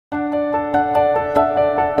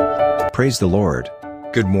Praise the Lord.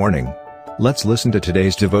 Good morning. Let's listen to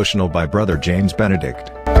today's devotional by Brother James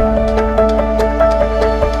Benedict.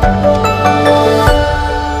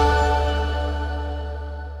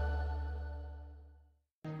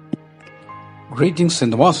 Greetings in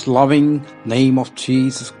the most loving name of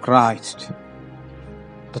Jesus Christ.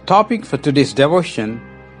 The topic for today's devotion: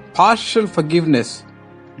 partial forgiveness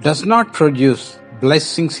does not produce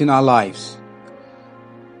blessings in our lives.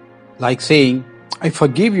 Like saying, I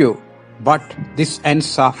forgive you, but this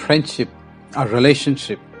ends our friendship, our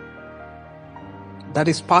relationship. That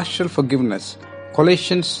is partial forgiveness.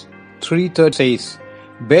 Colossians 3:3 says,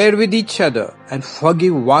 bear with each other and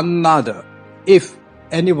forgive one another if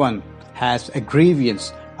anyone has a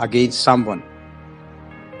grievance against someone.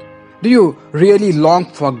 Do you really long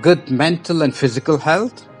for good mental and physical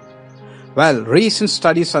health? Well, recent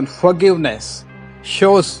studies on forgiveness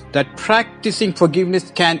shows that practicing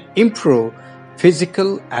forgiveness can improve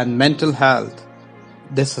physical and mental health.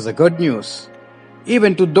 This is a good news.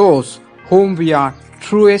 Even to those whom we are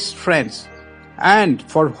truest friends and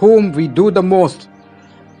for whom we do the most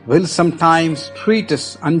will sometimes treat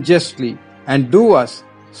us unjustly and do us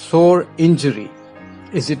sore injury.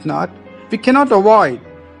 Is it not? We cannot avoid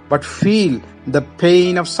but feel the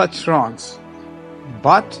pain of such wrongs.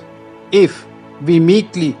 But if we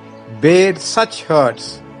meekly bear such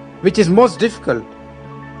hurts, which is most difficult,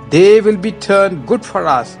 they will be turned good for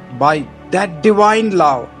us by that divine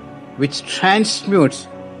love which transmutes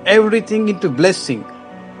everything into blessing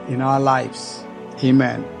in our lives.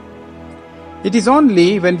 Amen. It is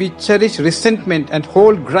only when we cherish resentment and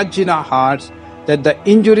hold grudge in our hearts that the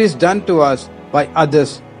injuries done to us by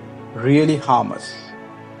others really harm us.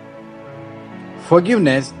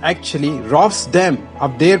 Forgiveness actually robs them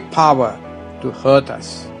of their power to hurt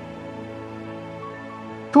us.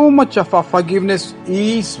 Too much of our forgiveness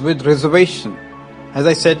is with reservation. As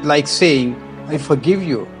I said, like saying, I forgive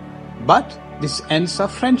you, but this ends our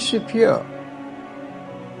friendship here.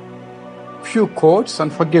 Few quotes on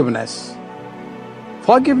forgiveness.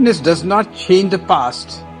 Forgiveness does not change the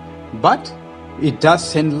past, but it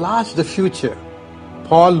does enlarge the future.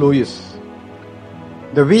 Paul Lewis.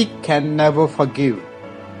 The weak can never forgive.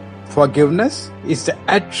 Forgiveness is the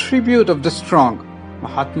attribute of the strong.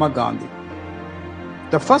 Mahatma Gandhi.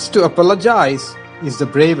 The first to apologize is the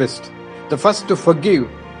bravest. The first to forgive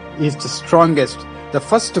is the strongest. The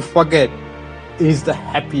first to forget is the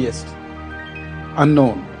happiest.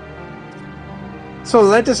 Unknown. So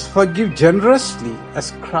let us forgive generously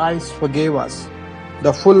as Christ forgave us.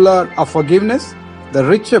 The fuller of forgiveness, the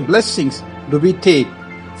richer blessings do we take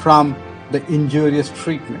from the injurious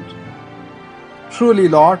treatment. Truly,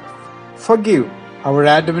 Lord, forgive our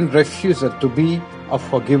adamant refusal to be a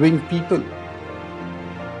forgiving people.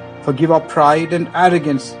 Forgive our pride and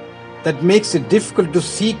arrogance that makes it difficult to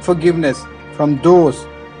seek forgiveness from those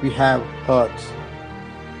we have hurt.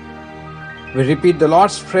 We repeat the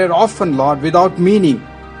Lord's Prayer often, Lord, without meaning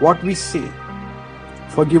what we say.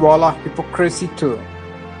 Forgive all our hypocrisy too.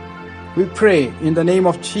 We pray in the name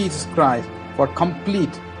of Jesus Christ for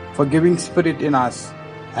complete forgiving spirit in us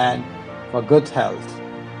and for good health.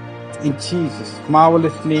 In Jesus'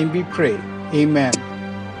 marvelous name we pray. Amen.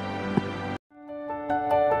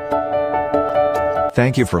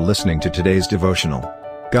 Thank you for listening to today's devotional.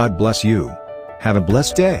 God bless you. Have a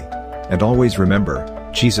blessed day. And always remember,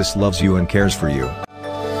 Jesus loves you and cares for you.